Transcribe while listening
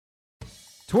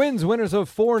Twins winners of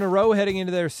 4 in a row heading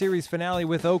into their series finale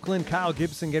with Oakland. Kyle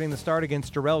Gibson getting the start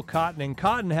against Jarrell Cotton, and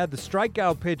Cotton had the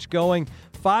strikeout pitch going,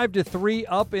 5-3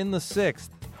 up in the 6th.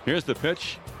 Here's the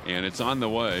pitch, and it's on the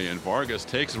way, and Vargas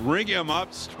takes him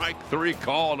up, strike 3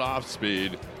 called off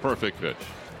speed. Perfect pitch.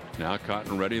 Now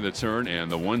Cotton ready the turn,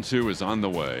 and the 1-2 is on the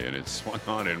way, and it's swung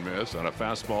on and missed on a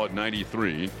fastball at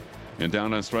 93. And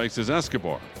down on strikes is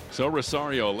Escobar. So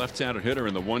Rosario, left-handed hitter,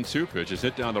 in the 1-2 pitch, is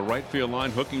hit down the right field line,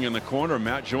 hooking in the corner.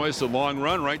 Matt Joyce, a long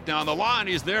run right down the line.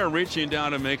 He's there, reaching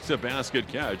down and makes a basket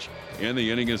catch, and the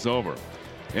inning is over.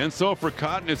 And so for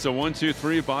Cotton, it's a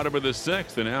 1-2-3, bottom of the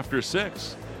 6th, and after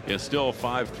 6, it's still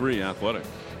 5-3 Athletic.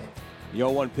 The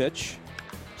 0-1 pitch,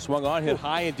 swung on, hit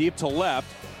high and deep to left.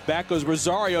 Back goes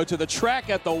Rosario to the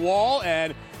track at the wall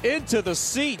and into the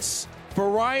seats for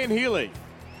Ryan Healy.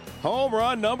 Home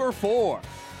run number 4.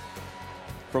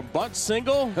 From bunt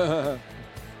single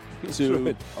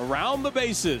to around the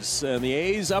bases. And the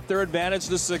A's up their advantage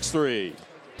to 6-3.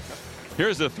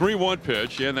 Here's the 3-1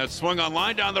 pitch, and that swung on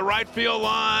line down the right field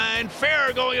line.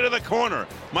 Fair going into the corner.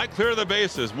 Might clear the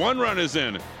bases. 1 run is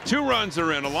in. 2 runs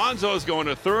are in. Alonso's going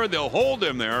to third. They'll hold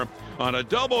him there on a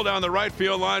double down the right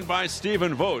field line by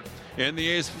Stephen Vogt. And the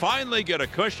A's finally get a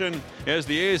cushion as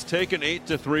the A's take an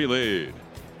 8-3 lead.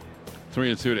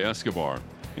 3-2 to Escobar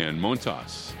and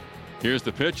Montas. Here's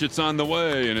the pitch. It's on the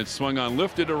way, and it's swung on,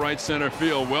 lifted to right center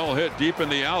field. Well hit deep in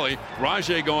the alley.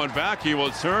 Rajai going back. He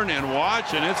will turn and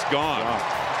watch, and it's gone.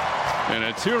 Wow. And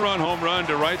a 2-run home run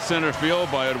to right center field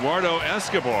by Eduardo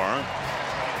Escobar.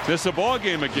 This is a ball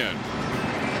game again.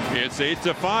 It's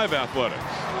 8-5 Athletics.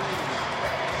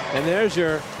 And there's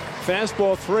your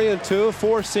fastball 3-2,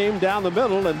 4-seam down the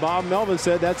middle, and Bob Melvin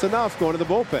said that's enough, going to the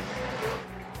bullpen.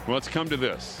 Well, it's come to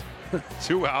this.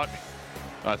 2 out,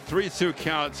 a 3-2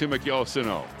 count to Miguel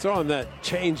Sano. Throw him that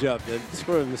changeup that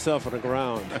screwed himself on the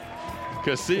ground.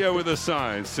 Casilla with a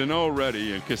sign. Sano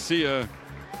ready, and Casilla,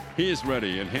 he's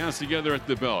ready, and hands together at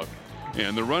the belt.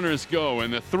 And the runners go,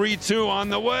 and the 3-2 on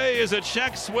the way is a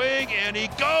check swing, and he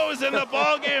goes, and the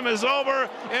ball game is over,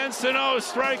 and Sano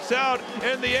strikes out,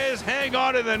 and the A's hang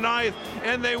on in the 9th,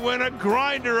 and they win a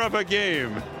grinder of a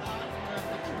game.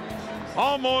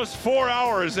 Almost 4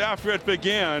 hours after it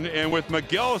began, and with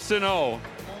Miguel Sano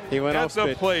at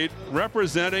the plate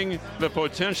representing the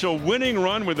potential winning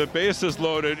run with the bases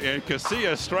loaded, and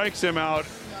Casilla strikes him out,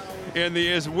 and the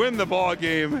A's win the ball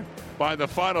game by the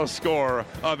final score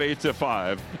of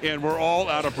 8-5, and we're all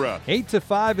out of breath.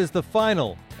 8-5 is the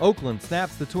final. Oakland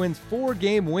snaps the Twins'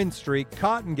 4-game win streak.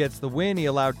 Cotton gets the win. He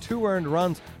allowed 2 earned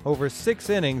runs over 6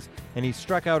 innings, and he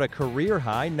struck out a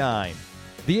career-high 9.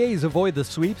 The A's avoid the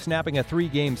sweep, snapping a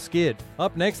 3-game skid.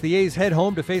 Up next, the A's head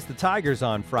home to face the Tigers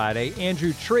on Friday.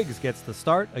 Andrew Triggs gets the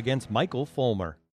start against Michael Fulmer.